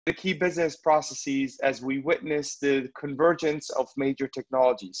the key business processes as we witness the convergence of major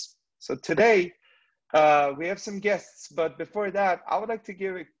technologies. So today, we have some guests, but before that, I would like to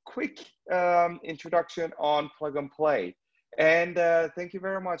give a quick introduction on Plug and Play. And thank you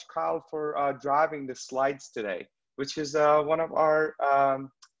very much, Kyle, for driving the slides today, which is one of our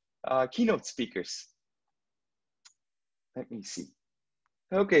keynote speakers. Let me see.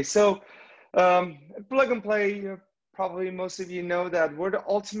 Okay, so Plug and Play, probably most of you know that we're the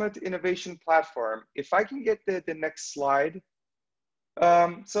ultimate innovation platform. If I can get the next slide.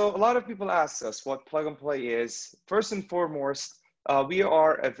 So a lot of people ask us what Plug and Play is. First and foremost, we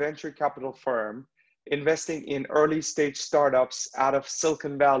are a venture capital firm investing in early stage startups out of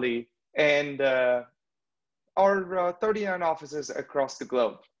Silicon Valley and our 39 offices across the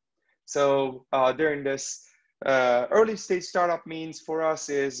globe. So during this early stage startup means for us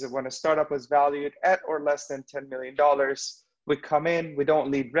is when a startup is valued at or less than $10 million, we come in, we don't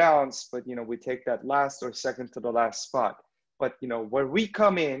lead rounds, but we take that last or second to the last spot. But where we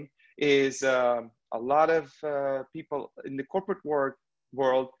come in is a lot of people in the corporate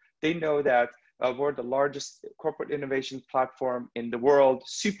world, they know that we're the largest corporate innovation platform in the world,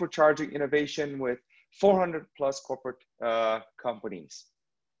 supercharging innovation with 400 plus corporate companies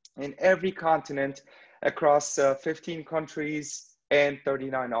in every continent across 15 countries and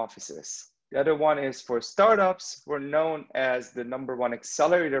 39 offices. The other one is for startups. We're known as the #1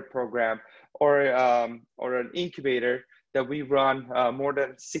 accelerator program or an incubator that we run more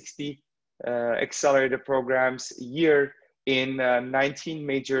than 60 accelerator programs a year in 19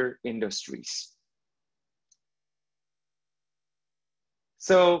 major industries.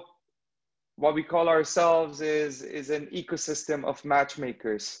 So what we call ourselves is an ecosystem of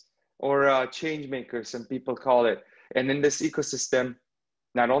matchmakers or change makers, some people call it. And in this ecosystem,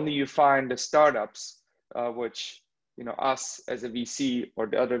 not only you find the startups, which us as a VC or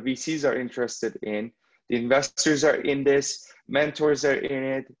the other VCs are interested in, the investors are in this, mentors are in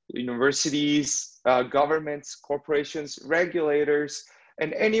it, universities, governments, corporations, regulators,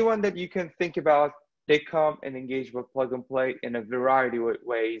 and anyone that you can think about, they come and engage with Plug and Play in a variety of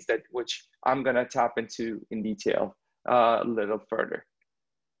ways which I'm gonna tap into in detail a little further.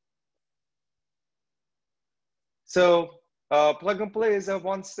 So Plug and Play is a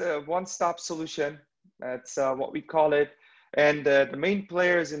one-stop solution. That's what we call it. And the main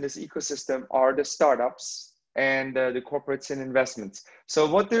players in this ecosystem are the startups and the corporates and investments. So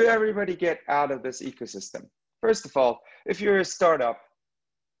what do everybody get out of this ecosystem? First of all, if you're a startup,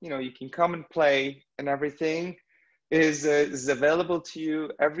 you can come and play and everything is available to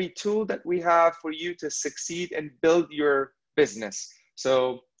you. Every tool that we have for you to succeed and build your business.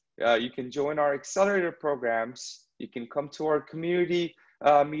 So you can join our accelerator programs. You can come to our community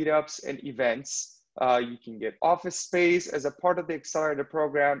meetups and events. You can get office space as a part of the accelerator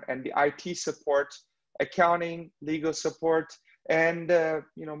program and the IT support, accounting, legal support, and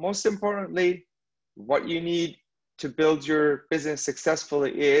most importantly, what you need to build your business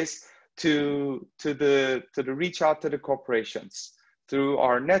successfully is to reach out to the corporations. Through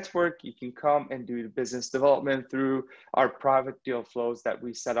our network, you can come and do business development through our private deal flows that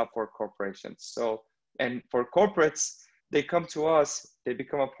we set up for corporations. So, and for corporates, they come to us, they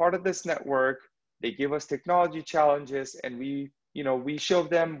become a part of this network. They give us technology challenges and we show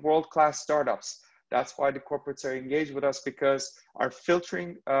them world-class startups. That's why the corporates are engaged with us, because our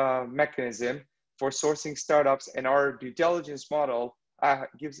filtering mechanism for sourcing startups and our due diligence model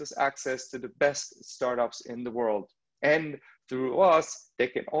gives us access to the best startups in the world. And through us, they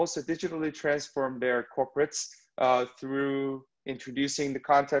can also digitally transform their corporates through introducing the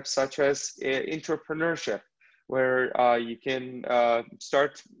concepts such as entrepreneurship, where you can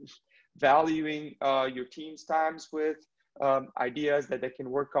start valuing your team's times with ideas that they can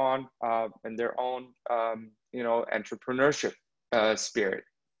work on in their own, entrepreneurship spirit.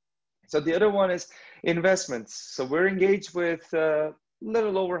 So the other one is investments. So we're engaged with a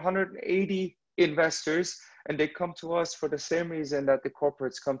little over 180 investors, and they come to us for the same reason that the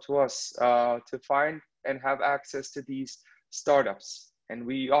corporates come to us to find and have access to these startups. And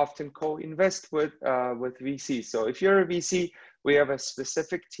we often co-invest with VCs. So if you're a VC, we have a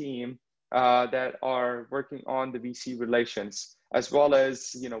specific team that are working on the VC relations, as well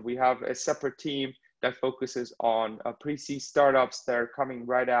as, we have a separate team that focuses on pre-seed startups that are coming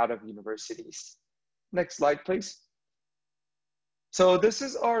right out of universities. Next slide, please. So this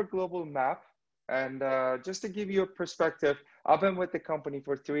is our global map. And just to give you a perspective, I've been with the company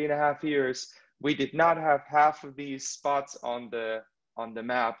for 3.5 years. We did not have half of these spots on the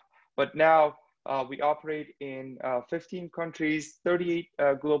map, but now we operate in 15 countries, 38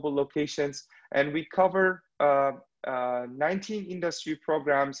 global locations, and we cover 19 industry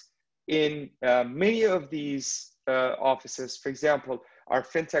programs in many of these offices. For example, our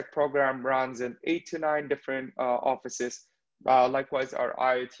fintech program runs in 8 to 9 different offices. Likewise, our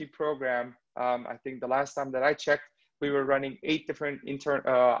IoT program, I think the last time that I checked, we were running 8 different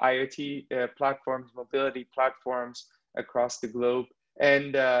IoT platforms, mobility platforms across the globe.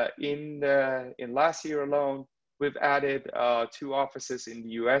 And in last year alone, we've added 2 offices in the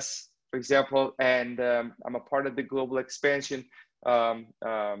US, for example, and I'm a part of the global expansion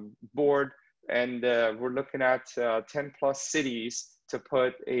board, and we're looking at 10 plus cities to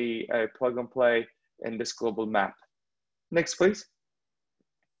put a plug and play in this global map. Next, please.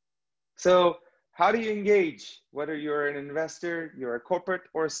 So how do you engage, whether you're an investor, you're a corporate,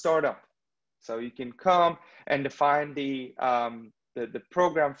 or a startup? So you can come and define the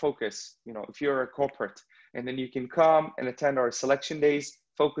program focus, you know, if you're a corporate, and then you can come and attend our selection days,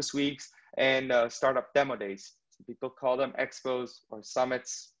 focus weeks, and startup demo days. Some people call them expos or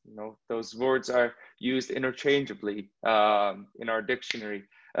summits. You know, those words are used interchangeably in our dictionary.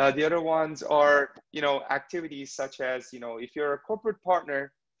 The other ones are, you know, activities such as, you know, if you're a corporate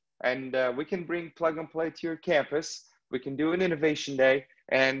partner and we can bring plug and play to your campus, we can do an innovation day,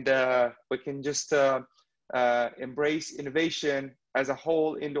 and we can just embrace innovation as a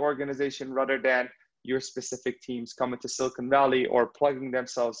whole in the organization rather than your specific teams coming to Silicon Valley or plugging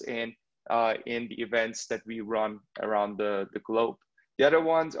themselves in the events that we run around the globe. The other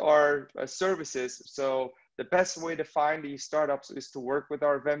ones are services. So the best way to find these startups is to work with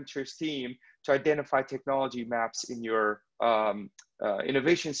our ventures team to identify technology maps in your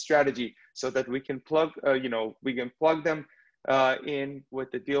innovation strategy, so that we can plug, we can plug them in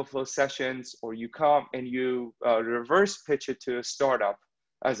with the deal flow sessions, or you come and you reverse pitch it to a startup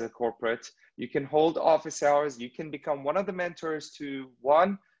as a corporate. You can hold office hours. You can become one of the mentors to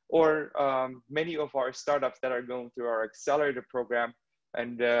one or many of our startups that are going through our accelerator program.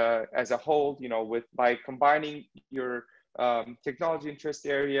 And as a whole, you know, by combining your technology interest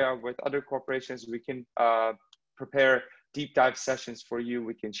area with other corporations, we can prepare deep dive sessions for you.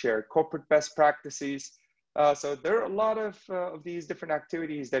 We can share corporate best practices. So there are a lot of these different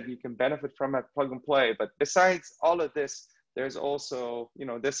activities that you can benefit from at Plug and Play. But besides all of this, there's also, you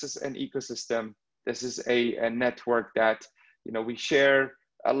know, this is an ecosystem. This is a network that, you know, we share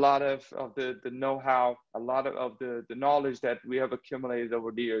a lot of the know-how, a lot of the knowledge that we have accumulated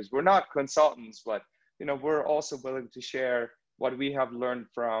over the years. We're not consultants, but, you know, we're also willing to share what we have learned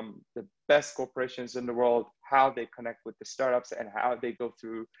from the best corporations in the world, how they connect with the startups and how they go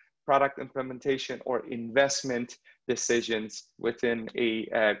through product implementation or investment decisions within a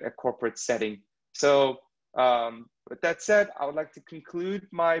corporate setting. So with that said, I would like to conclude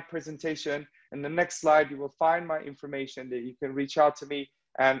my presentation. In the next slide, you will find my information that you can reach out to me,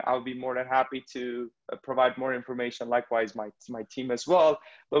 and I'll be more than happy to provide more information. Likewise, my team as well.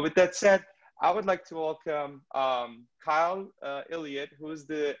 But with that said, I would like to welcome Kyle Ellicott, who is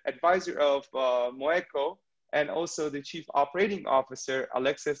the advisor of Moeco, and also the Chief Operating Officer,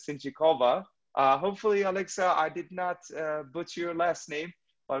 Alexa Sinchikova. Hopefully, Alexa, I did not butcher your last name,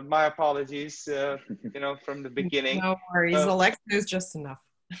 but my apologies, you know, from the beginning. No worries, Alexa is just enough.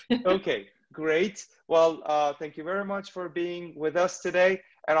 Okay, great. Well, thank you very much for being with us today,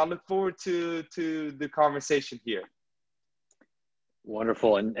 and I look forward to the conversation here.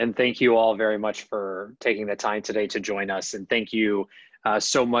 Wonderful, and thank you all very much for taking the time today to join us, and thank you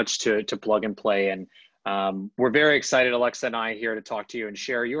so much to Plug and Play. And we're very excited, Alexa and I, here to talk to you and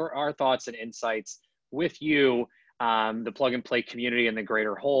share our thoughts and insights with you, the Plug and Play community and the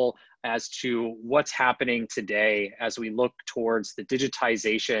greater whole, as to what's happening today as we look towards the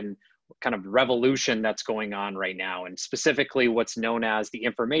digitization kind of revolution that's going on right now, and specifically what's known as the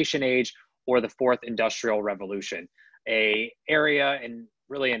information age or the fourth industrial revolution, an area and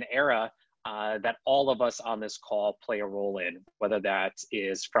really an era that all of us on this call play a role in, whether that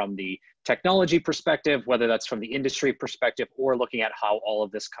is from the technology perspective, whether that's from the industry perspective, or looking at how all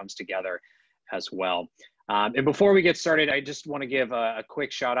of this comes together as well. And before we get started, I just want to give a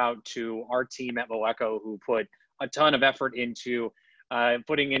quick shout out to our team at Moeco, who put a ton of effort into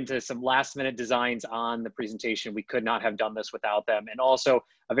putting into some last minute designs on the presentation. We could not have done this without them. And also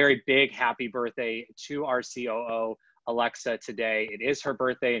a very big happy birthday to our COO, Alexa, today. It is her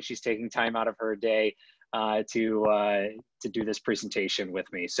birthday and she's taking time out of her day to do this presentation with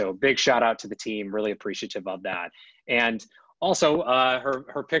me. So big shout out to the team, really appreciative of that. And also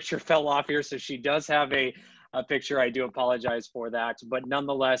her picture fell off here, so she does have a picture. I do apologize for that, but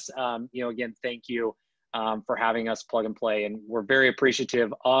nonetheless, you know, again, thank you for having us Plug and Play. And we're very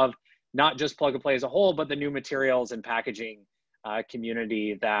appreciative of not just Plug and Play as a whole, but the new materials and packaging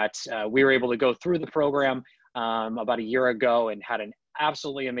community that we were able to go through the program about a year ago and had an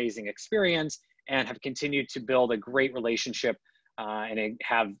absolutely amazing experience and have continued to build a great relationship and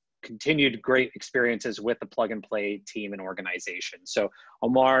have continued great experiences with the Plug and Play team and organization. So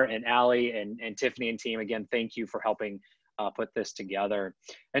Omar and Ali and Tiffany and team, again, thank you for helping put this together.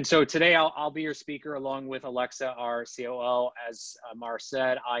 And so today I'll be your speaker along with Alexa, our COO. As Omar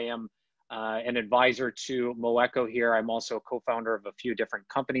said, I am an advisor to Moeco here. I'm also a co-founder of a few different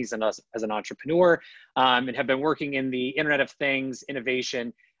companies and as an entrepreneur, and have been working in the Internet of Things,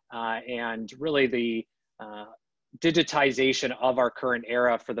 innovation, and really the digitization of our current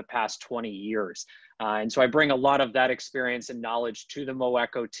era for the past 20 years. And so I bring a lot of that experience and knowledge to the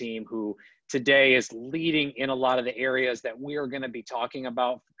Moeco team, who today is leading in a lot of the areas that we are going to be talking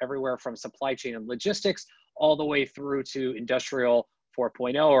about, everywhere from supply chain and logistics all the way through to industrial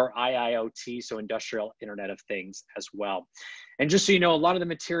 4.0 or IIoT, so industrial Internet of Things as well. And just so you know, a lot of the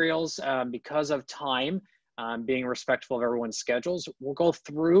materials, because of time, being respectful of everyone's schedules, we'll go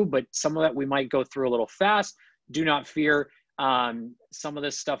through, but some of that we might go through a little fast. Do not fear. Some of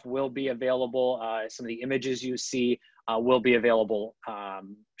this stuff will be available. Some of the images you see will be available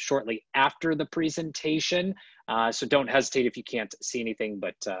shortly after the presentation. So don't hesitate if you can't see anything,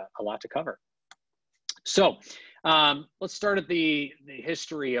 but a lot to cover. So let's start at the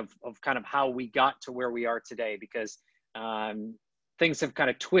history of kind of how we got to where we are today, because things have kind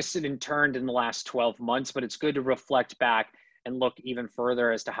of twisted and turned in the last 12 months, but it's good to reflect back and look even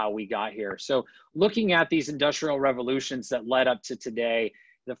further as to how we got here. So looking at these industrial revolutions that led up to today,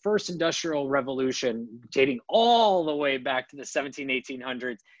 the first industrial revolution dating all the way back to the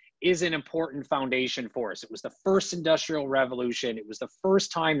 1800s is an important foundation for us. It was the first industrial revolution. It was the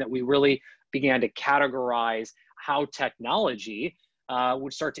first time that we really began to categorize how technology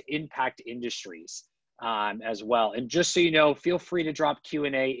would start to impact industries as well. And just so you know, feel free to drop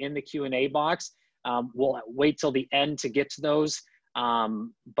Q&A in the Q&A box. We'll wait till the end to get to those,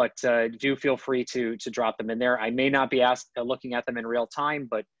 but do feel free to drop them in there. I may not be looking at them in real time,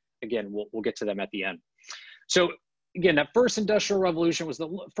 but again, we'll get to them at the end. So again, that first industrial revolution was the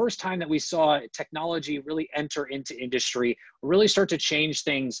first time that we saw technology really enter into industry, really start to change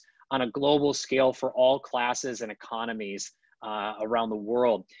things on a global scale for all classes and economies around the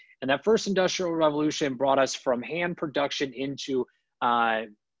world. And that first industrial revolution brought us from hand production into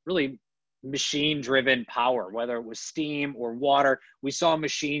really machine-driven power, whether it was steam or water. We saw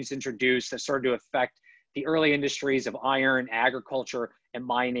machines introduced that started to affect the early industries of iron, agriculture, and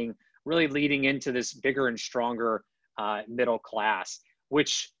mining, really leading into this bigger and stronger middle class,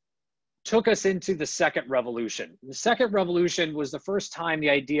 which took us into the second revolution. The second revolution was the first time the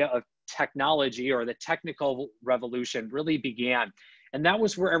idea of technology or the technical revolution really began. And that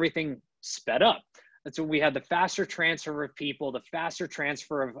was where everything sped up. That's when we had the faster transfer of people, the faster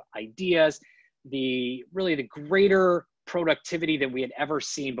transfer of ideas, really the greater productivity than we had ever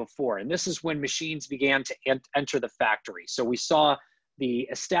seen before. And this is when machines began to enter the factory. So we saw the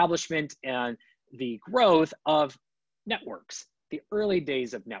establishment and the growth of networks, the early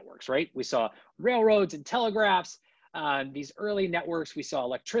days of networks, right? We saw railroads and telegraphs, these early networks. We saw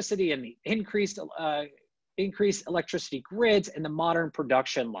electricity and the increased electricity grids and the modern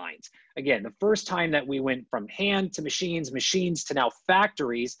production lines. Again, the first time that we went from hand to machines, machines to now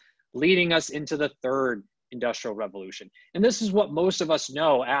factories, leading us into the third industrial revolution. And this is what most of us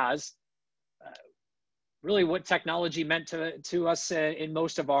know as really what technology meant to us in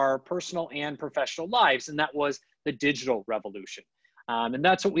most of our personal and professional lives, and that was the digital revolution. And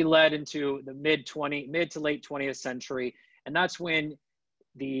that's what we led into the mid to late 20th century. And that's when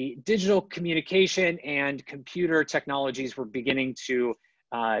the digital communication and computer technologies were beginning to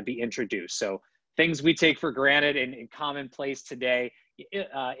be introduced. So things we take for granted and commonplace today,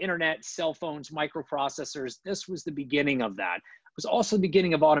 internet, cell phones, microprocessors, this was the beginning of that. It was also the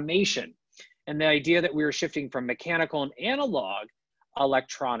beginning of automation. And the idea that we were shifting from mechanical and analog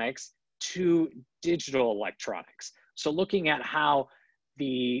electronics to digital electronics. So looking at how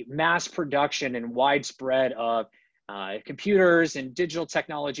the mass production and widespread of computers and digital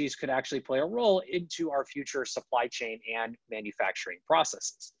technologies could actually play a role into our future supply chain and manufacturing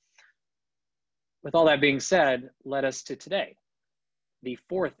processes. With all that being said, led us to today, the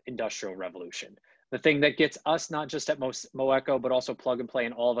fourth industrial revolution, the thing that gets us, not just at Moeco, but also Plug and Play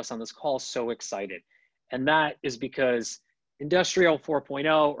and all of us on this call, so excited. And that is because Industrial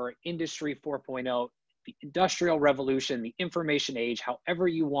 4.0 or Industry 4.0, the industrial revolution, the information age, however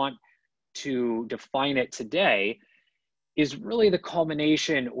you want to define it today, is really the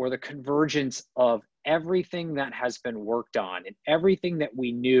culmination or the convergence of everything that has been worked on and everything that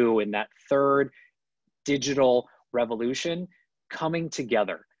we knew in that third digital revolution coming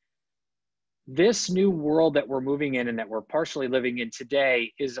together. This new world that we're moving in and that we're partially living in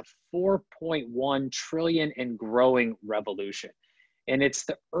today is a 4.1 trillion and growing revolution. And it's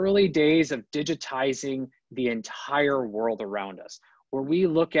the early days of digitizing the entire world around us, where we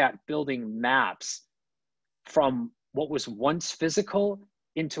look at building maps from what was once physical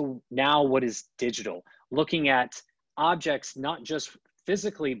into now what is digital, looking at objects, not just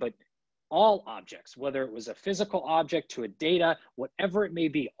physically, but all objects, whether it was a physical object to a data, whatever it may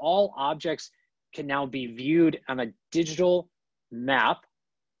be, all objects can now be viewed on a digital map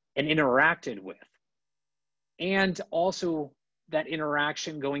and interacted with. And also that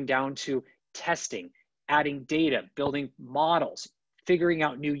interaction going down to testing, adding data, building models, figuring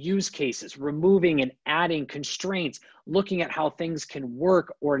out new use cases, removing and adding constraints, looking at how things can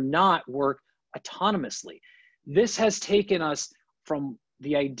work or not work autonomously. This has taken us from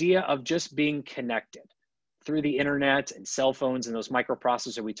the idea of just being connected through the internet and cell phones and those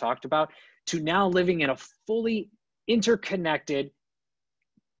microprocessors we talked about, to now living in a fully interconnected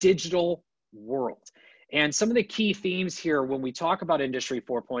digital world. And some of the key themes here when we talk about Industry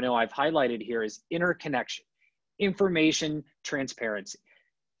 4.0, I've highlighted here is interconnection, information transparency,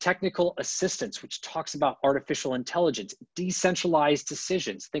 technical assistance, which talks about artificial intelligence, decentralized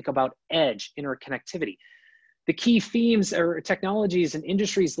decisions, think about edge, interconnectivity. The key themes or technologies and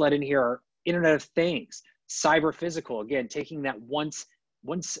industries led in here are Internet of Things, cyber physical, again, taking that once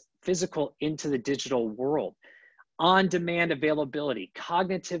physical into the digital world, on-demand availability,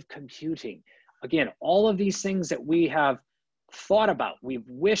 cognitive computing. Again, all of these things that we have thought about, we've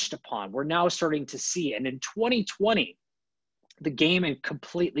wished upon, we're now starting to see. And in 2020, the game had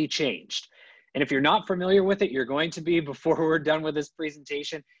completely changed. And if you're not familiar with it, you're going to be before we're done with this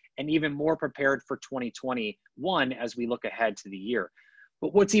presentation, and even more prepared for 2021 as we look ahead to the year.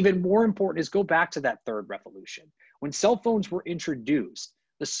 But what's even more important is go back to that third revolution. When cell phones were introduced,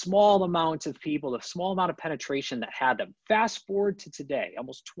 the small amount of people, the small amount of penetration that had them, fast forward to today,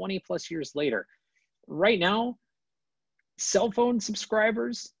 almost 20 plus years later, right now, cell phone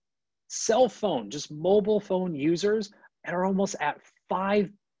subscribers, just mobile phone users are almost at 5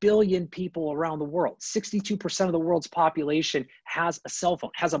 billion people around the world. 62% of the world's population has a cell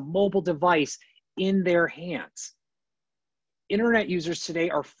phone, has a mobile device in their hands. Internet users today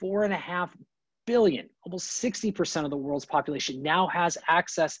are 4.5 billion. Almost 60% of the world's population now has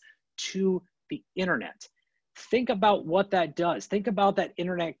access to the internet. Think about what that does. Think about that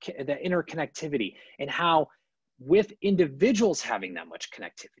interconnectivity, and how with individuals having that much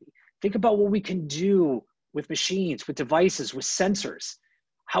connectivity, think about what we can do with machines, with devices, with sensors,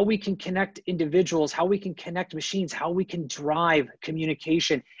 how we can connect individuals, how we can connect machines, how we can drive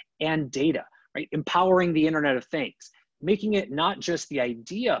communication and data, right? Empowering the Internet of Things, making it not just the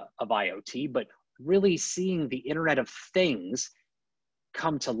idea of IoT, but really seeing the Internet of Things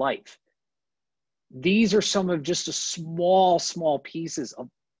come to life. These are some of just a small pieces of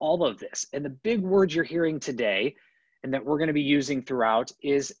all of this. And the big word you're hearing today, and that we're going to be using throughout,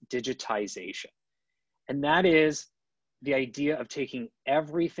 is digitization. And that is the idea of taking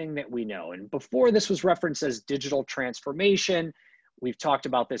everything that we know. And before, this was referenced as digital transformation. We've talked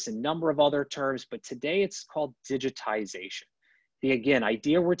about this in a number of other terms, but today it's called digitization. The, again,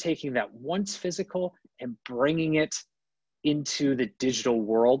 idea we're taking that once physical and bringing it into the digital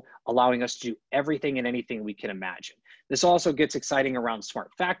world, allowing us to do everything and anything we can imagine. This also gets exciting around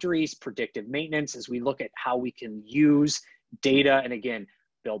smart factories, predictive maintenance, as we look at how we can use data and, again,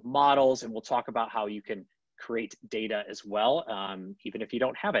 build models. And we'll talk about how you can create data as well, even if you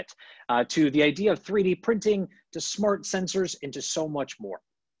don't have it, to the idea of 3D printing, to smart sensors, and to so much more.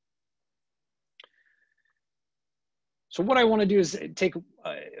 So what I want to do is take,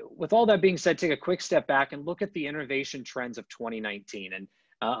 with all that being said, take a quick step back and look at the innovation trends of 2019. And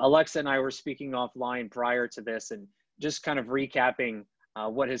Alexa and I were speaking offline prior to this, and just kind of recapping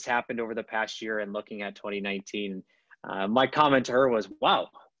what has happened over the past year and looking at 2019. My comment to her was, wow,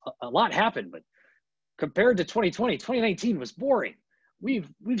 a lot happened, but compared to 2020, 2019 was boring. We've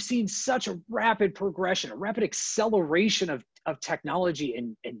seen such a rapid progression, a rapid acceleration of technology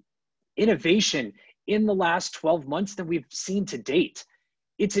and innovation in the last 12 months than we've seen to date.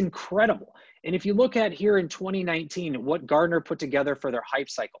 It's incredible. And if you look at here in 2019, what Gartner put together for their hype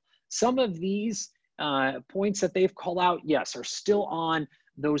cycle, some of these points that they've called out, yes, are still on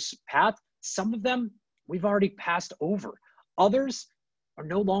those paths. Some of them we've already passed over. Others are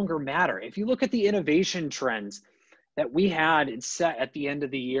no longer matter. If you look at the innovation trends that we had set at the end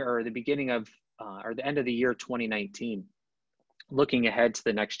of the year, or the beginning of, or the end of the year 2019, looking ahead to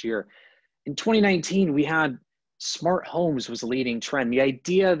the next year, in 2019, we had smart homes was a leading trend. The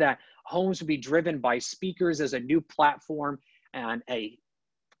idea that homes would be driven by speakers as a new platform and a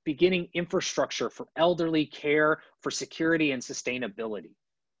beginning infrastructure for elderly care, for security and sustainability.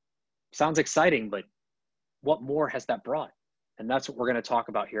 Sounds exciting, but what more has that brought? And that's what we're going to talk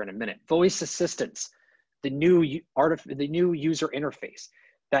about here in a minute. Voice assistance, the new user interface,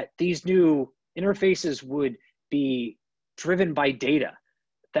 that these new interfaces would be driven by data,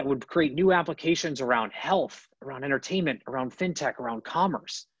 that would create new applications around health, around entertainment, around fintech, around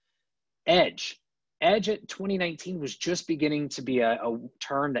commerce. Edge. Edge at 2019 was just beginning to be a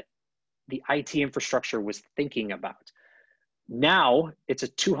term that the IT infrastructure was thinking about. Now it's a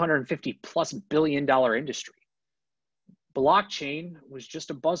 $250+ billion industry. Blockchain was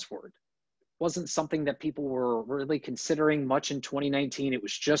just a buzzword. It wasn't something that people were really considering much in 2019. It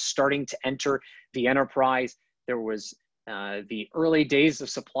was just starting to enter the enterprise. There was the early days of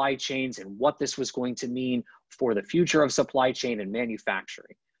supply chains and what this was going to mean for the future of supply chain and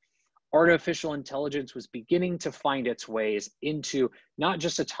manufacturing. Artificial intelligence was beginning to find its ways into not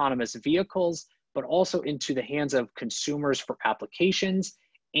just autonomous vehicles, but also into the hands of consumers for applications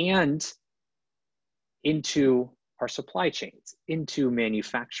and into our supply chains, into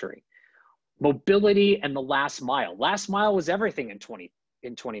manufacturing. Mobility and the last mile. Last mile was everything in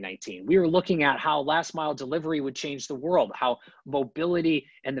 2019. We were looking at how last mile delivery would change the world, how mobility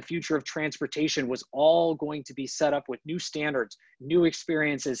and the future of transportation was all going to be set up with new standards, new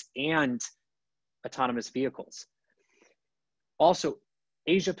experiences, and autonomous vehicles. Also,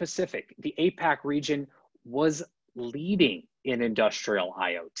 Asia Pacific, the APAC region was leading in industrial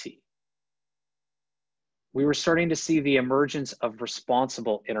IoT. We were starting to see the emergence of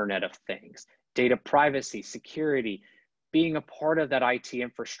responsible Internet of Things, data privacy, security, being a part of that IT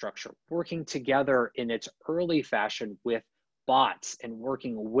infrastructure, working together in its early fashion with bots and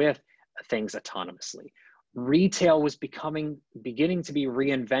working with things autonomously. Retail was beginning to be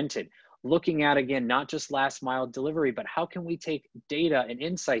reinvented, looking at, again, not just last mile delivery, but how can we take data and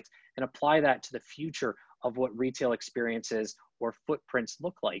insights and apply that to the future of what retail experiences or footprints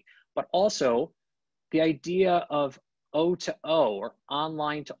look like. But also the idea of O to O, or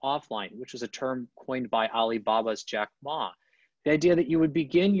online to offline, which was a term coined by Alibaba's Jack Ma. The idea that you would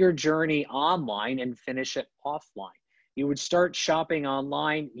begin your journey online and finish it offline. You would start shopping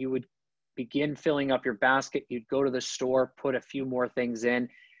online, you would begin filling up your basket, you'd go to the store, put a few more things in,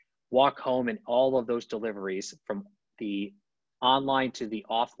 walk home, and all of those deliveries from the online to the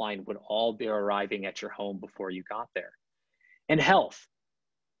offline would all be arriving at your home before you got there. And health,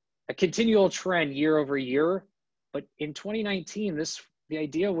 a continual trend year over year. But in 2019, the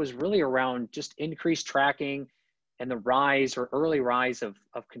idea was really around just increased tracking and the rise or early rise of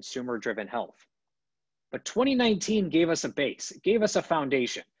consumer-driven health. But 2019 gave us a base, it gave us a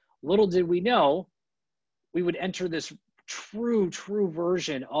foundation. Little did we know we would enter this true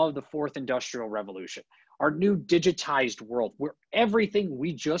version of the fourth industrial revolution, our new digitized world where everything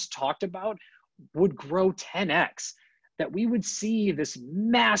we just talked about would grow 10x, that we would see this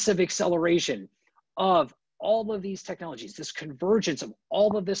massive acceleration of all of these technologies, this convergence of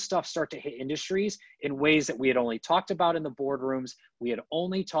all of this stuff start to hit industries in ways that we had only talked about in the boardrooms, we had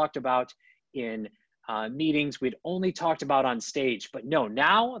only talked about in meetings, we'd only talked about on stage. But no,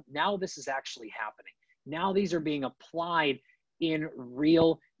 now this is actually happening. Now these are being applied in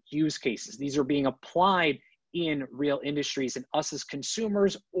real use cases. These are being applied in real industries, and us as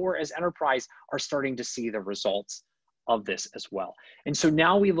consumers or as enterprise are starting to see the results of this as well. And so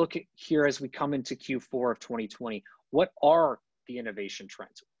now we look at here as we come into Q4 of 2020, what are the innovation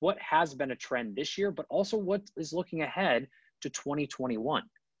trends? What has been a trend this year, but also what is looking ahead to 2021?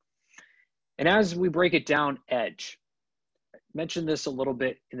 And as we break it down, Edge. I mentioned this a little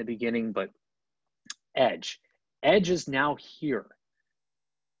bit in the beginning, but Edge is now here.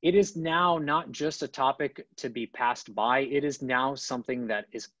 It is now not just a topic to be passed by. It is now something that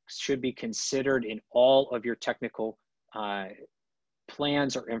should be considered in all of your technical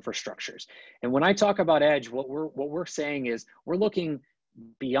plans or infrastructures. And when I talk about Edge, what we're saying is we're looking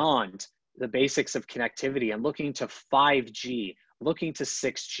beyond the basics of connectivity and looking to 5G, looking to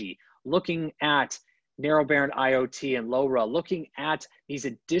 6G, looking at narrowband IoT and LoRa, looking at these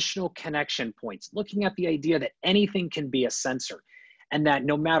additional connection points, looking at the idea that anything can be a sensor, and that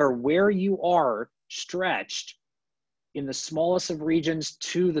no matter where you are stretched in the smallest of regions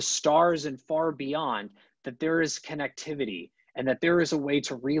to the stars and far beyond, that there is connectivity and that there is a way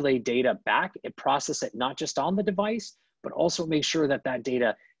to relay data back and process it not just on the device, but also make sure that that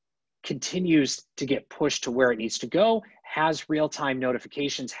data continues to get pushed to where it needs to go, has real-time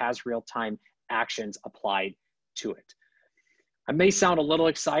notifications, has real-time actions applied to it. I may sound a little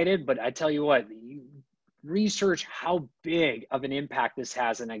excited, but I tell you what, research how big of an impact this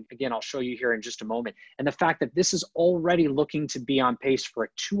has, and again, I'll show you here in just a moment, and the fact that this is already looking to be on pace for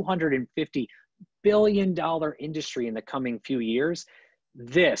a $250 billion industry in the coming few years,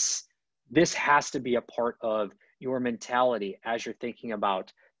 this has to be a part of your mentality as you're thinking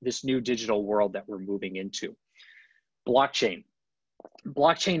about this new digital world that we're moving into. Blockchain.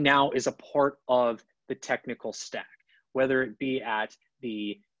 Blockchain now is a part of the technical stack, whether it be at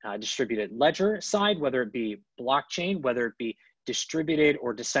the distributed ledger side, whether it be blockchain, whether it be distributed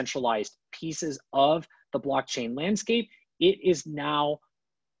or decentralized pieces of the blockchain landscape, it is now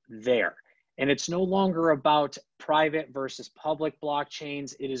there. And it's no longer about private versus public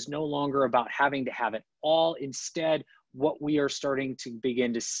blockchains. It is no longer about having to have it all. Instead, what we are starting to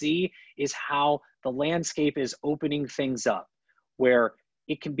begin to see is how the landscape is opening things up, where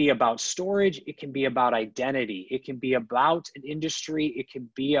it can be about storage, it can be about identity, it can be about an industry, it can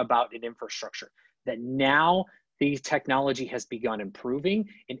be about an infrastructure. That now the technology has begun improving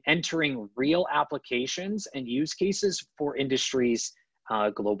and entering real applications and use cases for industries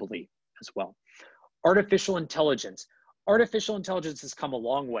globally as well. Artificial intelligence. Artificial intelligence has come a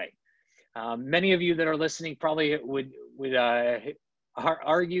long way. Many of you that are listening probably would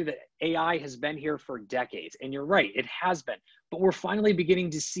argue that AI has been here for decades, and you're right, it has been, but we're finally beginning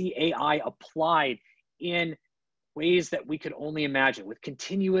to see AI applied in ways that we could only imagine, with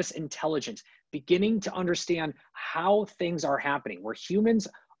continuous intelligence, beginning to understand how things are happening, where humans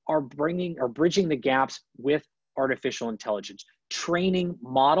are bridging the gaps with artificial intelligence, training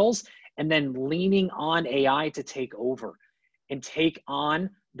models, and then leaning on AI to take over and take on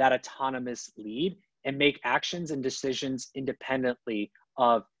that autonomous lead and make actions and decisions independently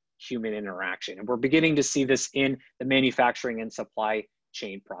of human interaction. And we're beginning to see this in the manufacturing and supply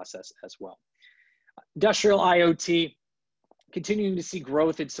chain process as well. Industrial IoT, continuing to see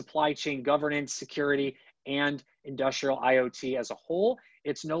growth in supply chain governance, security, and industrial IoT as a whole.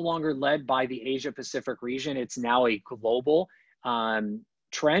 It's no longer led by the Asia Pacific region. It's now a global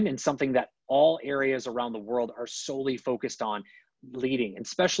trend, and something that all areas around the world are solely focused on leading,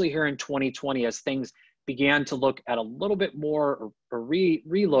 especially here in 2020 as things began to look at a little bit more, or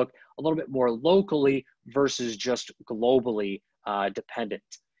relook a little bit more locally versus just globally dependent.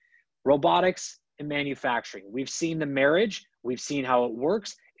 Robotics and manufacturing. We've seen the marriage, we've seen how it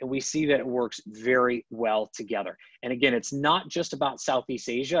works, and we see that it works very well together. And again, it's not just about Southeast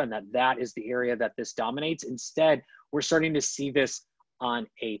Asia and that is the area that this dominates. Instead, we're starting to see this on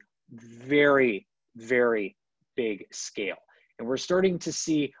a very, very big scale. And we're starting to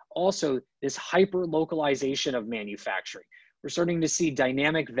see also this hyper localization of manufacturing. We're starting to see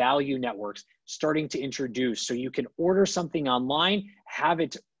dynamic value networks starting to introduce, so you can order something online, have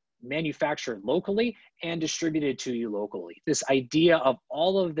it manufactured locally and distributed to you locally. This idea of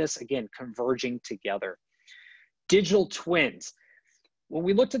all of this, again, converging together. Digital twins. When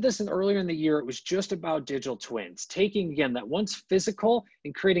we looked at this earlier in the year, it was just about digital twins, taking, again, that once physical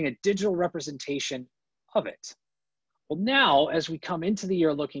and creating a digital representation of it. Well, now, as we come into the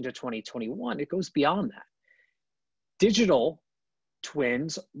year looking to 2021, it goes beyond that. Digital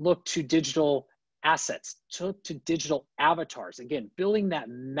twins look to digital assets, to digital avatars. Again, building that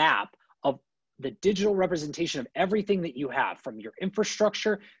map of the digital representation of everything that you have, from your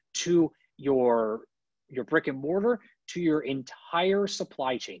infrastructure to your brick and mortar to your entire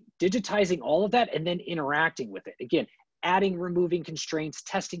supply chain, digitizing all of that and then interacting with it. Again, adding, removing constraints,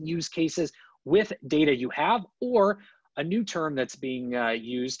 testing use cases with data you have, or a new term that's being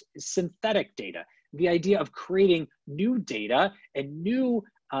used is synthetic data. The idea of creating new data and new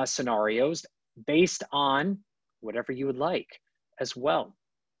scenarios based on whatever you would like as well.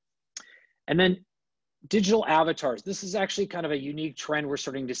 And then digital avatars. This is actually kind of a unique trend we're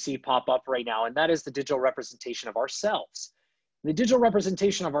starting to see pop up right now, and that is the digital representation of ourselves. The digital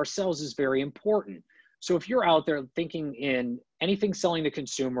representation of ourselves is very important. So if you're out there thinking in anything selling to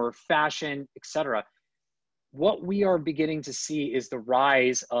consumer, fashion, etc., what we are beginning to see is the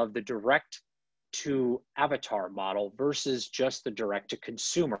rise of the direct to avatar model versus just the direct to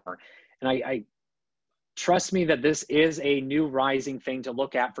consumer. And I trust me that this is a new rising thing to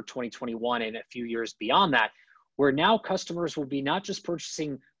look at for 2021 and a few years beyond that, where now customers will be not just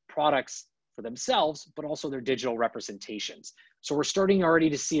purchasing products for themselves, but also their digital representations. So we're starting already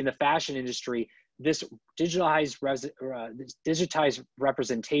to see in the fashion industry this digitized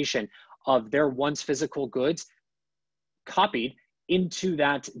representation of their once physical goods copied into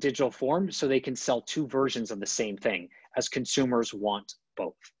that digital form so they can sell two versions of the same thing, as consumers want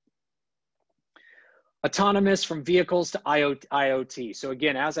both. Autonomous, from vehicles to IoT. So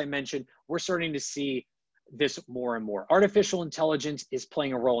again, as I mentioned, we're starting to see this more and more. Artificial intelligence is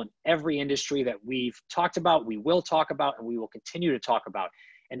playing a role in every industry that we've talked about, we will talk about, and we will continue to talk about.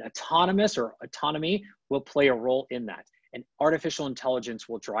 And autonomy will play a role in that. And artificial intelligence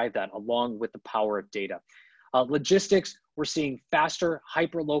will drive that along with the power of data. Logistics, we're seeing faster,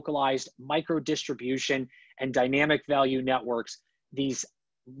 hyper-localized micro distribution and dynamic value networks. These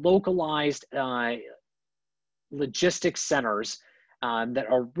localized logistics centers that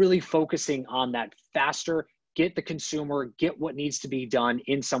are really focusing on that faster, get the consumer, get what needs to be done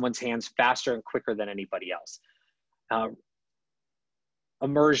in someone's hands faster and quicker than anybody else.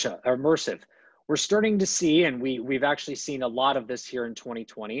 Immersive. We're starting to see, and we've actually seen a lot of this here in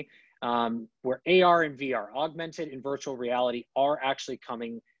 2020, where AR and VR, augmented and virtual reality, are actually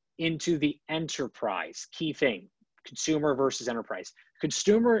coming into the enterprise. Key thing, consumer versus enterprise.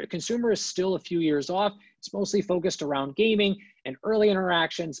 Consumer is still a few years off. It's mostly focused around gaming and early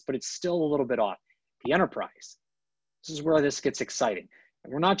interactions, but it's still a little bit off. The enterprise, this is where this gets exciting.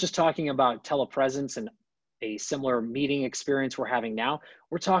 And we're not just talking about telepresence and a similar meeting experience we're having now.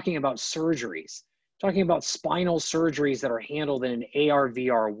 We're talking about surgeries, talking about spinal surgeries that are handled in an AR,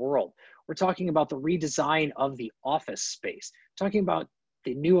 VR world. We're talking about the redesign of the office space, talking about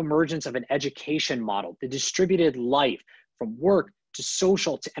the new emergence of an education model, the distributed life from work to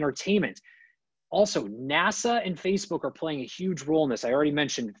social to entertainment. Also, NASA and Facebook are playing a huge role in this. I already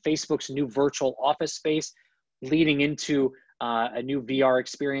mentioned Facebook's new virtual office space leading into a new VR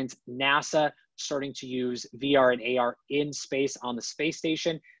experience. NASA starting to use VR and AR in space on the space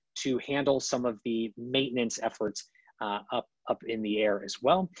station to handle some of the maintenance efforts up in the air as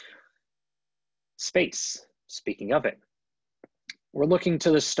well. Space, speaking of it, we're looking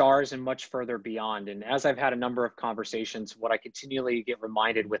to the stars and much further beyond. And as I've had a number of conversations, what I continually get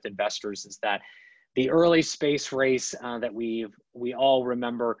reminded with investors is that the early space race that we all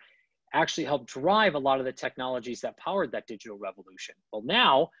remember actually helped drive a lot of the technologies that powered that digital revolution. Well,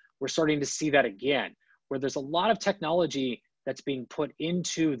 now we're starting to see that again, where there's a lot of technology that's being put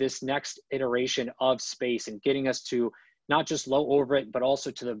into this next iteration of space and getting us to not just low orbit, but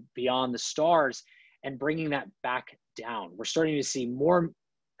also to the beyond the stars and bringing that back down. We're starting to see more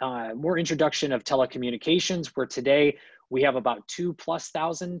introduction of telecommunications, where today we have about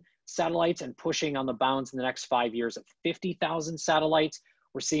 2,000+ satellites and pushing on the bounds in the next 5 years of 50,000 satellites.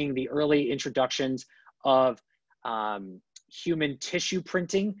 We're seeing the early introductions of human tissue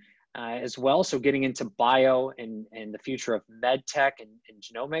printing as well. So getting into bio and the future of med tech and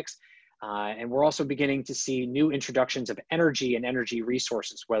genomics. And we're also beginning to see new introductions of energy and energy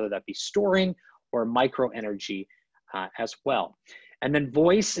resources, whether that be storing or micro energy as well. And then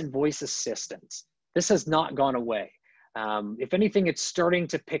voice and voice assistants. This has not gone away. If anything, it's starting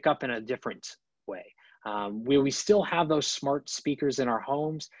to pick up in a different way. We still have those smart speakers in our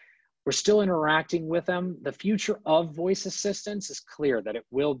homes. We're still interacting with them. The future of voice assistants is clear that it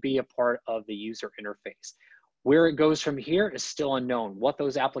will be a part of the user interface. Where it goes from here is still unknown. What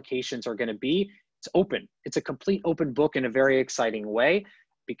those applications are going to be, it's open. It's a complete open book in a very exciting way,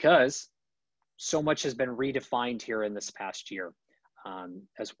 because so much has been redefined here in this past year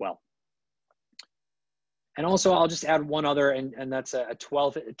as well. And also, I'll just add one other, and that's a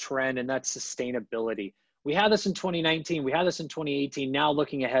 12th trend, and that's sustainability. We had this in 2019, we had this in 2018. Now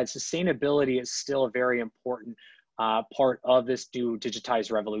looking ahead, sustainability is still a very important part of this new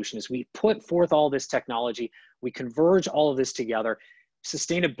digitized revolution. As we put forth all this technology, we converge all of this together.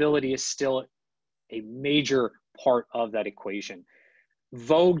 Sustainability is still a major part of that equation.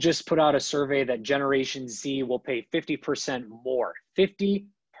 Vogue just put out a survey that Generation Z will pay 50% more, 50%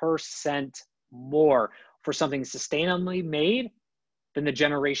 more for something sustainably made than the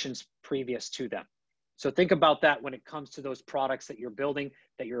generations previous to them. So think about that when it comes to those products that you're building,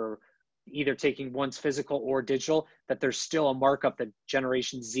 that you're either taking once physical or digital, that there's still a markup that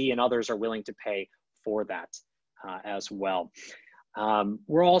Generation Z and others are willing to pay for that as well.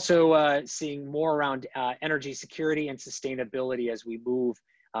 We're also seeing more around energy security and sustainability as we move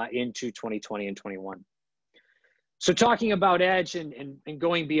into 2020 and 21. So talking about edge and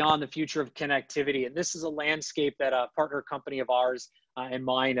going beyond the future of connectivity, and this is a landscape that a partner company of ours and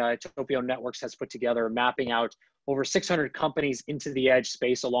mine, Topio Networks, has put together, mapping out over 600 companies into the edge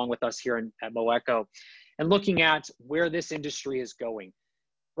space along with us here at Moeco, and looking at where this industry is going.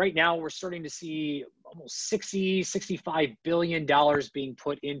 Right now, we're starting to see almost $65 billion being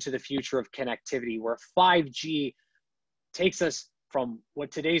put into the future of connectivity, where 5G takes us from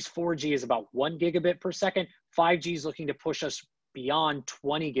what today's 4G is about 1 gigabit per second. 5G is looking to push us beyond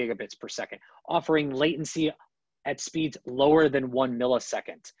 20 gigabits per second, offering latency at speeds lower than 1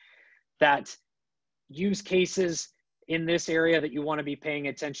 millisecond. That use cases in this area that you want to be paying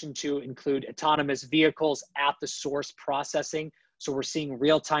attention to include autonomous vehicles at the source processing. So we're seeing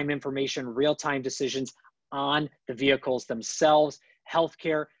real-time information, real-time decisions on the vehicles themselves,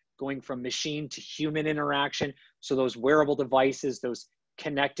 healthcare, going from machine to human interaction. So those wearable devices, those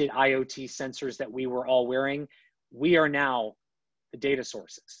connected IoT sensors that we were all wearing, we are now the data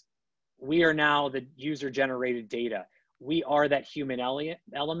sources. We are now the user-generated data. We are that human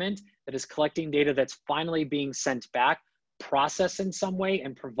element that is collecting data that's finally being sent back, processed in some way,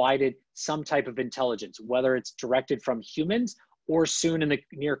 and provided some type of intelligence, whether it's directed from humans or soon in the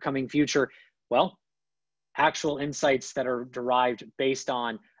near coming future, well, actual insights that are derived based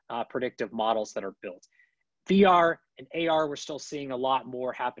on predictive models that are built. VR and AR, we're still seeing a lot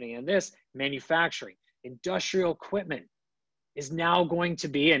more happening in this. Manufacturing, industrial equipment is now going to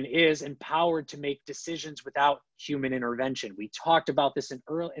be and is empowered to make decisions without human intervention. We talked about this in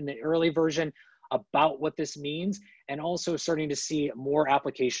the early version about what this means, and also starting to see more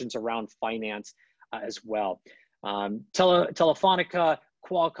applications around finance as well. Telefonica,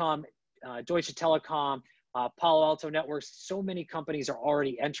 Qualcomm, Deutsche Telekom, Palo Alto Networks, so many companies are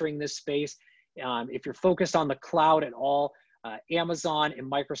already entering this space. If you're focused on the cloud at all, Amazon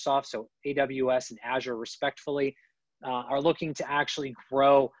and Microsoft, so AWS and Azure respectively, are looking to actually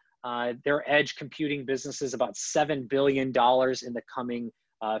grow their edge computing businesses about $7 billion in the coming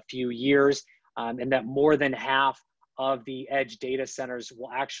few years, and that more than half of the edge data centers will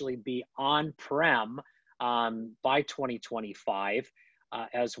actually be on-prem by 2025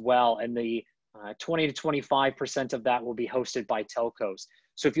 as well. And the 20 to 25% of that will be hosted by telcos.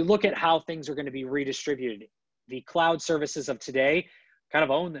 So if you look at how things are going to be redistributed, the cloud services of today kind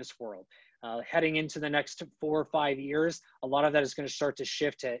of own this world. Heading into the next 4 or 5 years, a lot of that is going to start to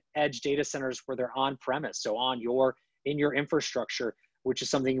shift to edge data centers where they're on premise, so in your infrastructure, which is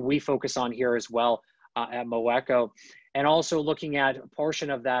something we focus on here as well at Moeco, and also looking at a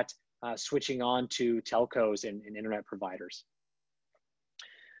portion of that switching on to telcos and internet providers.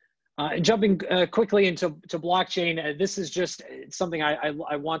 Jumping quickly into blockchain, this is just something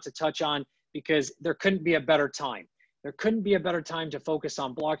I want to touch on because there couldn't be a better time. There couldn't be a better time to focus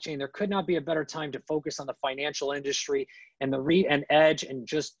on blockchain. There could not be a better time to focus on the financial industry and and edge and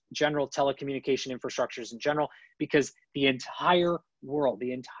just general telecommunication infrastructures in general, because the entire world,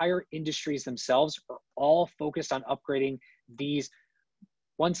 the entire industries themselves are all focused on upgrading these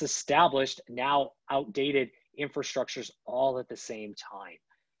once established, now outdated infrastructures all at the same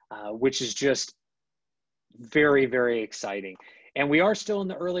time, which is just very, very exciting. And we are still in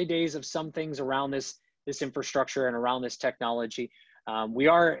the early days of some things around this infrastructure and around this technology. We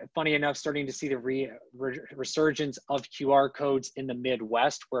are, funny enough, starting to see the resurgence of QR codes in the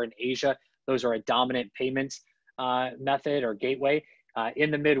Midwest, where in Asia, those are a dominant payments method or gateway.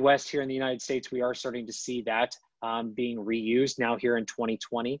 In the Midwest here in the United States, we are starting to see that being reused now here in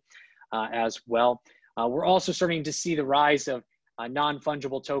 2020 as well. We're also starting to see the rise of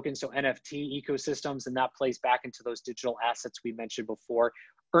non-fungible tokens, so NFT ecosystems, and that plays back into those digital assets we mentioned before.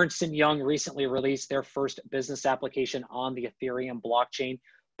 Ernst & Young recently released their first business application on the Ethereum blockchain,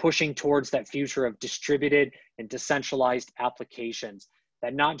 pushing towards that future of distributed and decentralized applications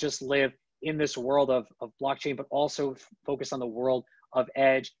that not just live in this world of blockchain, but also focus on the world of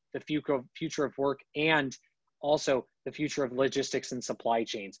edge, the future of work, and also the future of logistics and supply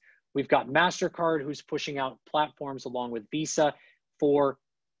chains. We've got MasterCard, who's pushing out platforms along with Visa for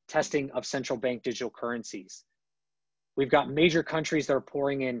testing of central bank digital currencies. We've got major countries that are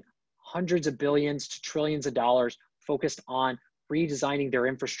pouring in hundreds of billions to trillions of dollars focused on redesigning their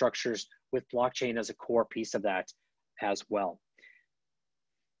infrastructures with blockchain as a core piece of that as well.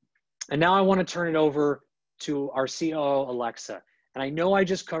 And now I want to turn it over to our COO, Alexa. And I know I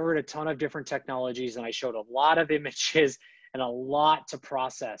just covered a ton of different technologies and I showed a lot of images and a lot to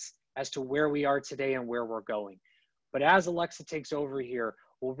process as to where we are today and where we're going. But as Alexa takes over here,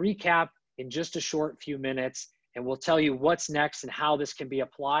 we'll recap in just a short few minutes, and we'll tell you what's next and how this can be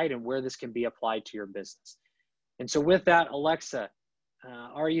applied and where this can be applied to your business. And so with that, Alexa,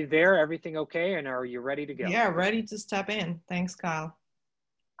 are you there? Everything okay? And are you ready to go? Yeah, ready to step in. Thanks, Kyle.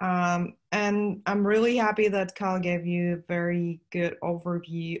 And I'm really happy that Kyle gave you a very good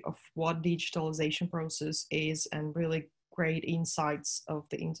overview of what digitalization process is and really great insights of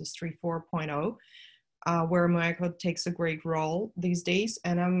the Industry 4.0, where Moeco takes a great role these days.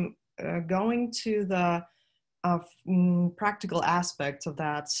 And I'm going to the practical aspects of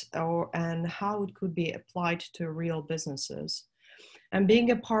that and how it could be applied to real businesses. And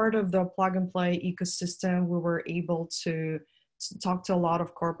being a part of the plug and play ecosystem, we were able to talk to a lot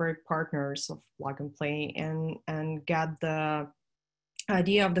of corporate partners of plug and play and get the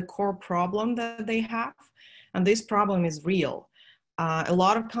idea of the core problem that they have And this problem is real. A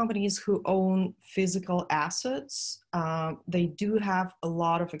lot of companies who own physical assets, they do have a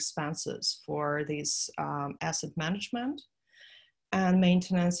lot of expenses for this asset management and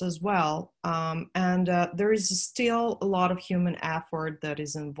maintenance as well. There is still a lot of human effort that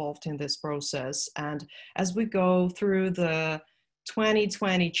is involved in this process. And as we go through the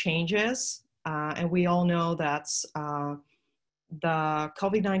 2020 changes, and we all know that the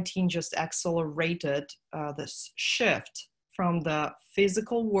COVID-19 just accelerated this shift from the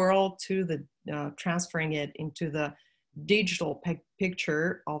physical world to the transferring it into the digital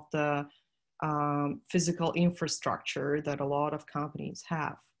picture of the physical infrastructure that a lot of companies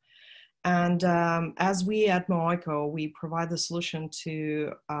have. And as we at Moeco, we provide the solution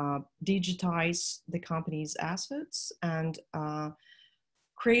to digitize the company's assets and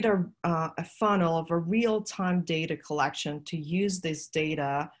create a funnel of a real-time data collection to use this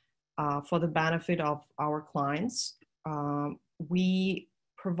data for the benefit of our clients. We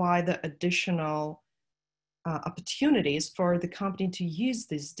provide the additional opportunities for the company to use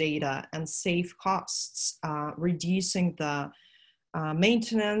this data and save costs, reducing the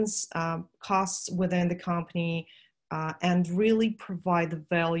maintenance costs within the company, and really provide the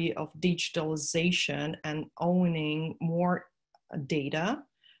value of digitalization and owning more data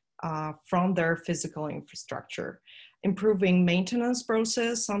from their physical infrastructure, improving maintenance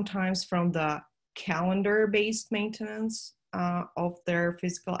process, sometimes from the calendar-based maintenance of their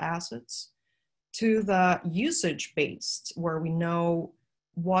physical assets to the usage-based, where we know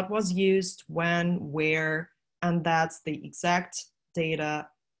what was used, when, where, and that's the exact data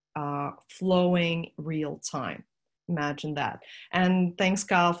flowing real time. Imagine that. And thanks,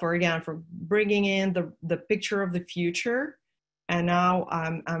 Kyle, for bringing in the picture of the future. And now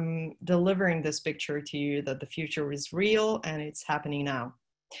I'm delivering this picture to you that the future is real and it's happening now.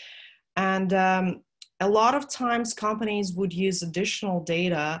 And a lot of times companies would use additional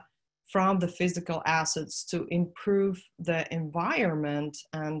data from the physical assets to improve the environment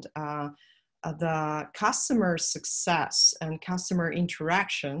and the customer success and customer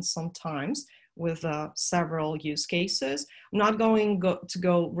interaction sometimes with several use cases. I'm not going to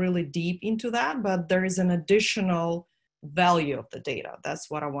go really deep into that, but there is an additional value of the data.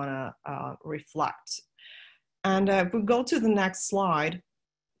 That's what I want to reflect. And if we go to the next slide,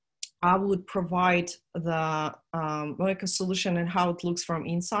 I would provide the Moeco solution and how it looks from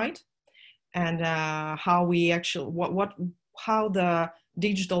inside, and how we actually how the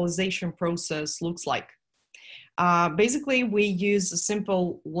digitalization process looks like. Basically, we use a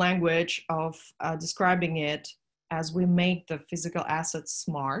simple language of describing it as we make the physical asset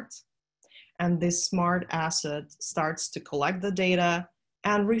smart, and this smart asset starts to collect the data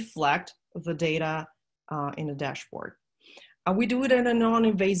and reflect the data in a dashboard. We do it in a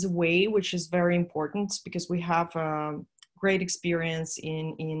non-invasive way, which is very important because we have great experience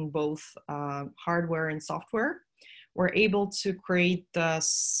in both hardware and software. We're able to create the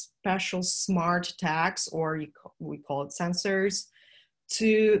special smart tags, or we call it sensors,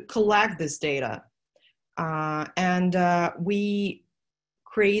 to collect this data. We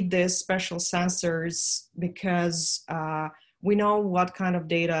create these special sensors because we know what kind of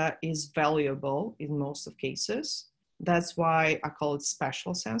data is valuable in most of cases. That's why I call it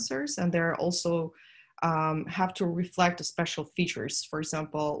special sensors. And they're also have to reflect the special features. For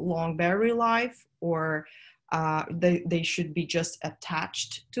example, long battery life, or they should be just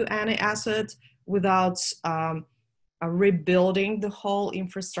attached to any asset without rebuilding the whole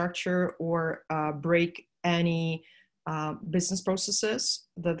infrastructure or break any business processes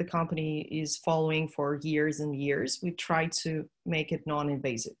that the company is following for years and years. We try to make it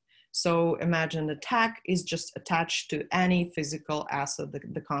non-invasive. So imagine the tag is just attached to any physical asset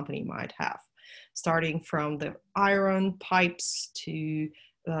that the company might have, starting from the iron pipes to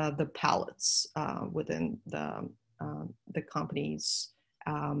the pallets within the company's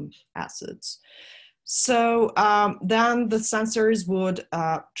assets. So then the sensors would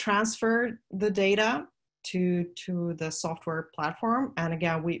transfer the data to the software platform. And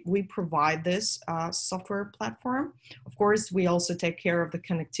again, we provide this software platform. Of course, we also take care of the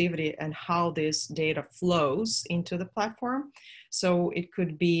connectivity and how this data flows into the platform. So it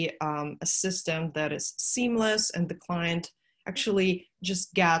could be a system that is seamless and the client actually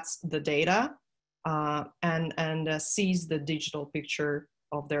just gets the data and sees the digital picture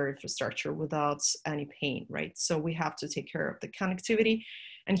of their infrastructure without any pain, right? So we have to take care of the connectivity.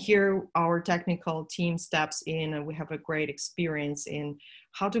 And here our technical team steps in, and we have a great experience in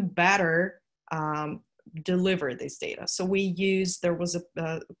how to better deliver this data. So there was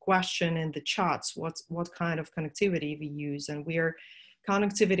a question in the chats, what kind of connectivity we use, and we're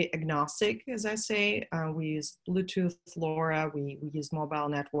connectivity agnostic, as I say. We use Bluetooth, LoRa, we use mobile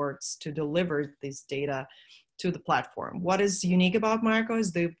networks to deliver this data to the platform. What is unique about Moeco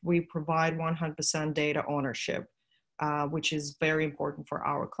is that we provide 100% data ownership, which is very important for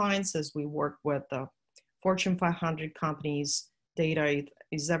our clients as we work with the Fortune 500 companies. Data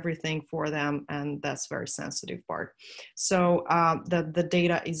is everything for them, and that's very sensitive part. So the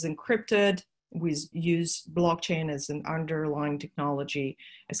data is encrypted. We use blockchain as an underlying technology.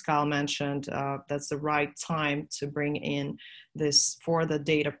 As Kyle mentioned, that's the right time to bring in this for the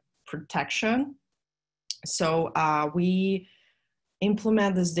data protection. So we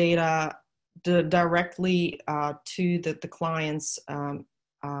implement this data directly to the client's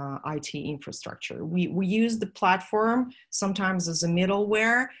IT infrastructure. We use the platform sometimes as a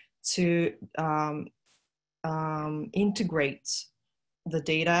middleware to integrate the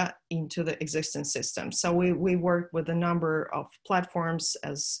data into the existing system. So we work with a number of platforms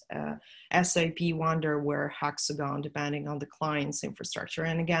as SAP, Wonderware, Hexagon, depending on the client's infrastructure.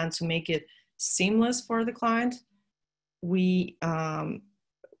 And again, to make it seamless for the client, we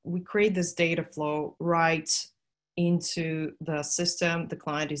create this data flow right into the system the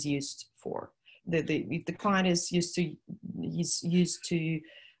client is used for. If the client is used to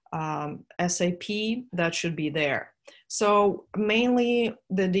SAP, that should be there. So mainly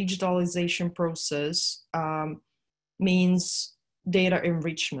the digitalization process means data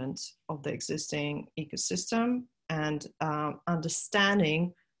enrichment of the existing ecosystem and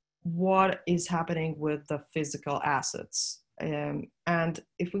understanding what is happening with the physical assets. And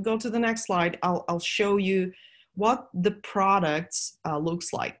if we go to the next slide, I'll show you what the product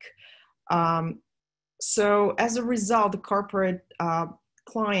looks like. So as a result, the corporate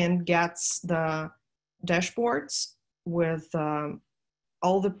client gets the dashboards with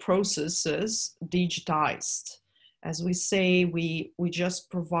all the processes digitized. As we say, we just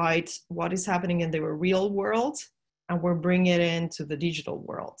provide what is happening in the real world, and we're bringing it into the digital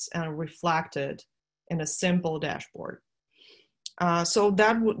world and reflect it in a simple dashboard. So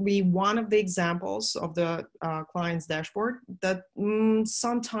that would be one of the examples of the client's dashboard that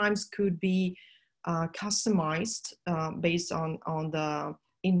sometimes could be customized based on the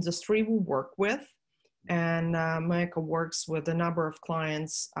industry we work with. And Moeco works with a number of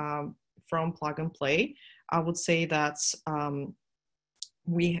clients from plug and play. I would say that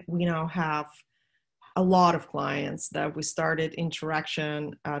we now have a lot of clients that we started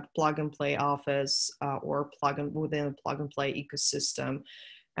interaction at plug and play office or within a plug and play ecosystem.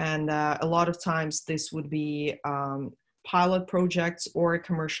 And a lot of times this would be pilot projects or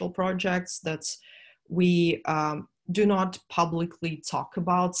commercial projects that we do not publicly talk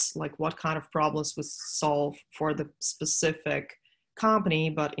about, like what kind of problems we solve for the specific company,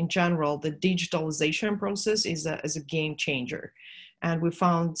 but in general, the digitalization process is a game changer. And we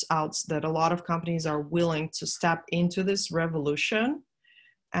found out that a lot of companies are willing to step into this revolution.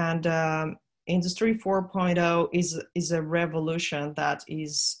 And Industry 4.0 is a revolution that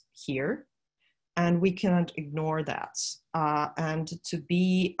is here, and we cannot ignore that. And to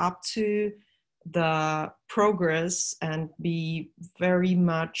be up to the progress and be very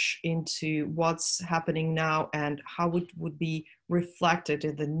much into what's happening now and how it would be reflected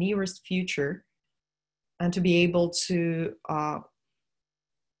in the nearest future, and to be able to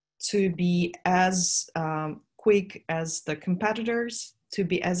be as quick as the competitors, to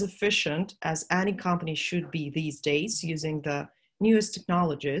be as efficient as any company should be these days using the newest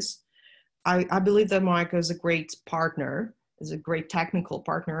technologies. I believe that Moeco is a great partner, is a great technical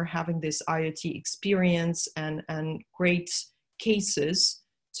partner, having this IoT experience and great cases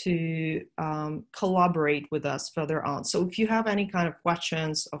to collaborate with us further on. So if you have any kind of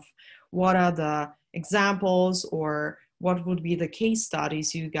questions of what are the examples or what would be the case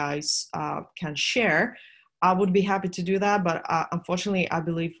studies you guys can share, I would be happy to do that. But unfortunately, I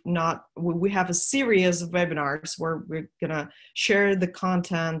believe not. We have a series of webinars where we're gonna share the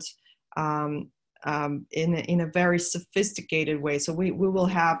content in a very sophisticated way. So we will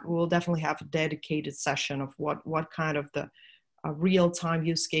definitely have a dedicated session of what kind of the real-time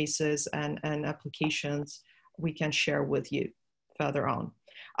use cases and applications we can share with you further on.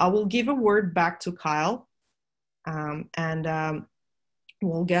 I will give a word back to Kyle.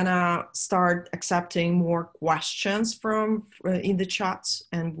 We're gonna start accepting more questions from in the chats,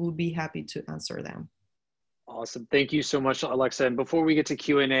 and we'll be happy to answer them. Awesome. Thank you so much, Alexa. And before we get to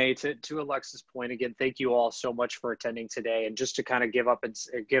Q&A, to Alexa's point, again, thank you all so much for attending today. And just to kind of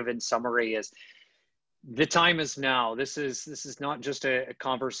give in summary is the time is now. This is not just a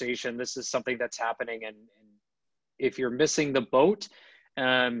conversation. This is something that's happening. And if you're missing the boat,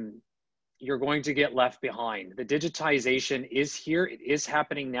 you're going to get left behind. The digitization is here, it is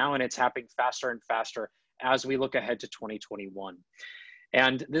happening now, and it's happening faster and faster as we look ahead to 2021.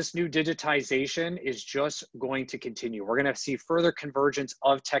 And this new digitization is just going to continue. We're going to see further convergence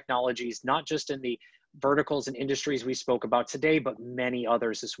of technologies, not just in the verticals and industries we spoke about today, but many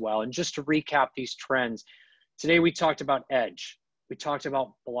others as well. And just to recap these trends, today we talked about edge, we talked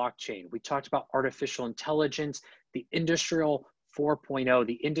about blockchain, we talked about artificial intelligence, the industrial 4.0,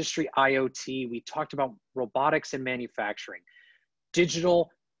 the industry IoT, we talked about robotics and manufacturing, digital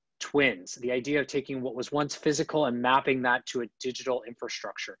twins, the idea of taking what was once physical and mapping that to a digital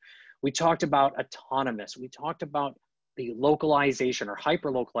infrastructure. We talked about autonomous, we talked about the localization or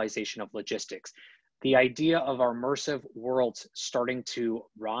hyper-localization of logistics, the idea of our immersive worlds starting to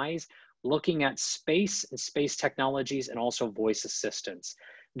rise, looking at space and space technologies and also voice assistants.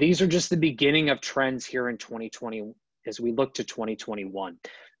 These are just the beginning of trends here in 2020 as we look to 2021.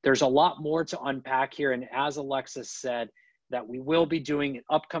 There's a lot more to unpack here, and as Alexa said, that we will be doing an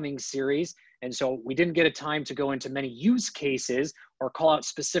upcoming series. And so we didn't get a time to go into many use cases or call out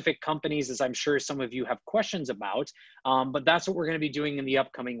specific companies, as I'm sure some of you have questions about, but that's what we're gonna be doing in the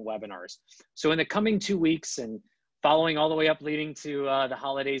upcoming webinars. So in the coming 2 weeks and following all the way up leading to the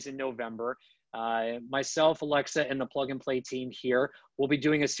holidays in November, myself, Alexa, and the Plug and Play team here will be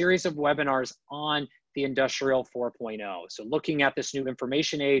doing a series of webinars on the Industrial 4.0. So looking at this new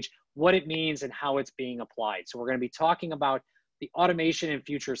information age, what it means and how it's being applied. So we're going to be talking about the automation and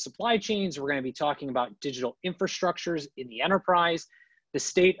future supply chains. We're going to be talking about digital infrastructures in the enterprise, the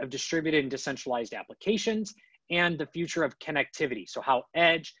state of distributed and decentralized applications, and the future of connectivity. So how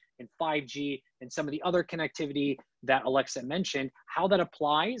edge and 5G and some of the other connectivity that Alexa mentioned, how that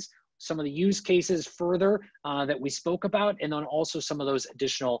applies, some of the use cases further that we spoke about, and then also some of those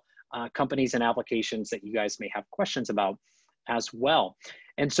additional companies and applications that you guys may have questions about as well.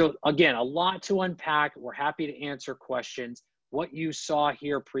 And so again, a lot to unpack. We're happy to answer questions. What you saw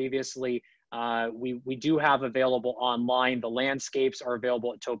here previously, we do have available online. The landscapes are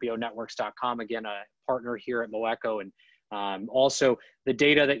available at topionetworks.com. Again, a partner here at Moeco. And also the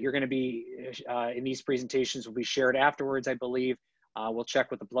data that you're going to be in these presentations will be shared afterwards, I believe. We'll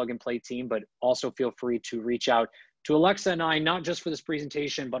check with the Plug and Play team, but also feel free to reach out to Alexa and I, not just for this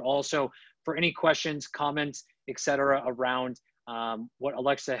presentation, but also for any questions, comments, etc., around what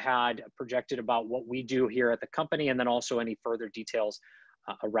Alexa had projected about what we do here at the company, and then also any further details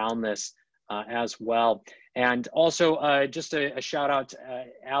around this as well. And also just a shout out to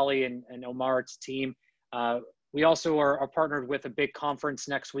Ali and Omar's team. We also are partnered with a big conference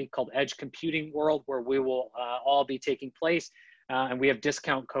next week called Edge Computing World, where we will all be taking place. And we have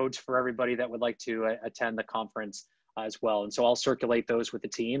discount codes for everybody that would like to attend the conference as well. And so I'll circulate those with the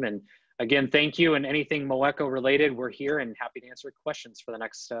team. And again, thank you. And anything Moeco related, we're here and happy to answer questions for the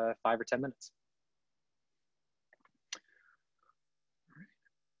next 5 or 10 minutes.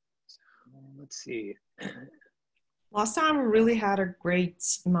 So let's see. Last time we really had a great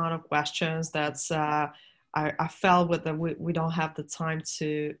amount of questions. That's I felt with that we don't have the time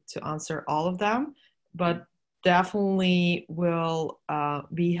to answer all of them, but definitely will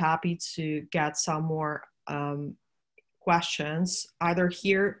be happy to get some more questions either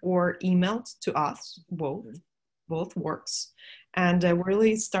here or emailed to us. Both works. And we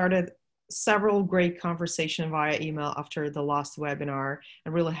really started several great conversations via email after the last webinar,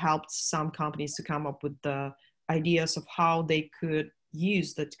 and really helped some companies to come up with the ideas of how they could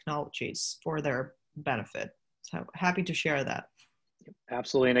use the technologies for their benefit. So happy to share that.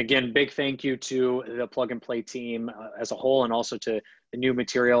 Absolutely. And again, big thank you to the Plug and Play team as a whole, and also to the new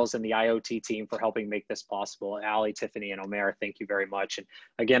materials and the IoT team for helping make this possible. Ali, Tiffany, and Omer, thank you very much. And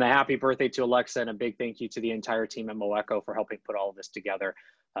again, a happy birthday to Alexa, and a big thank you to the entire team at Moeco for helping put all of this together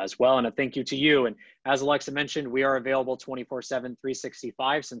as well. And a thank you to you. And as Alexa mentioned, we are available 24/7,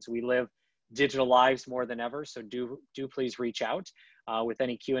 365, since we live digital lives more than ever. So do please reach out with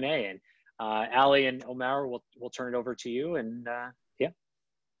any Q&A. And Ali and Omer, we'll turn it over to you. And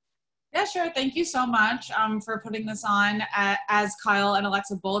Yeah, sure. Thank you so much for putting this on. As Kyle and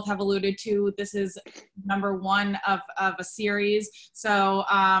Alexa both have alluded to, this is number one of a series. So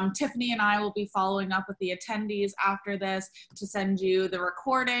Tiffany and I will be following up with the attendees after this to send you the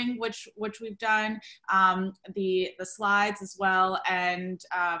recording, which we've done, the slides as well, and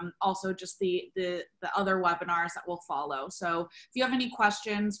also just the other webinars that will follow. So if you have any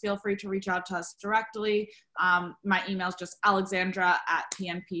questions, feel free to reach out to us directly. My email is just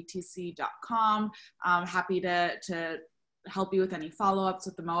alexandra@pnptc.com. I'm happy to help you with any follow-ups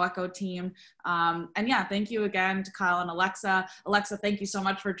with the Moeco team. And yeah, thank you again to Kyle and Alexa. Alexa, thank you so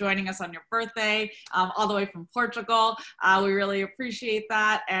much for joining us on your birthday, all the way from Portugal. We really appreciate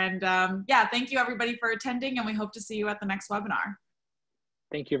that. And yeah, thank you everybody for attending, and we hope to see you at the next webinar.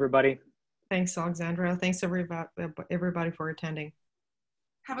 Thank you, everybody. Thanks, Alexandra. Thanks everybody for attending.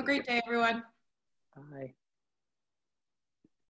 Have a great day, everyone. Bye.